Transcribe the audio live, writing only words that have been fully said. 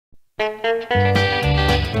There's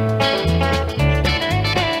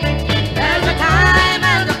a time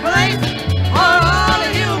and a place for all the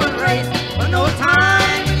human race, but no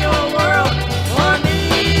time in your world for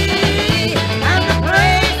me. And the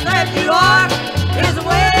place that you are is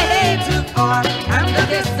way too far, and the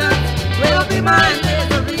distance will be my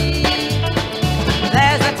misery.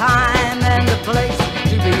 There's a time and a place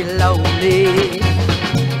to be lonely,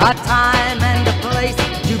 a time and a place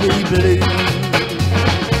to be blue.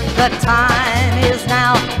 The time is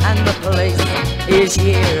now and the place is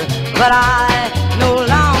here, but I no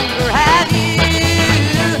longer have you.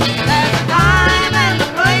 There's a time and a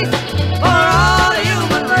place for all the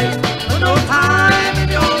human race, but no time in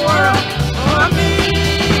your world for me.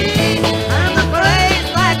 And the place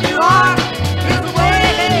that you are is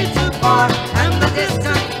way too far, and the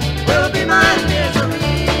distance will be my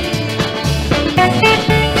misery.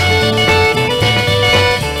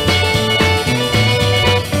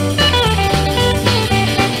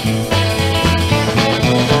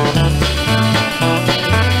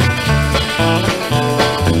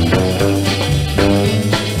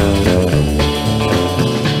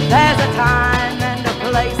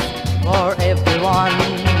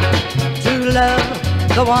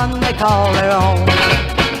 The one they call their own,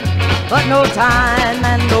 but no time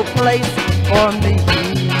and no place for me.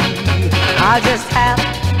 I just have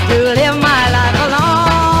to live my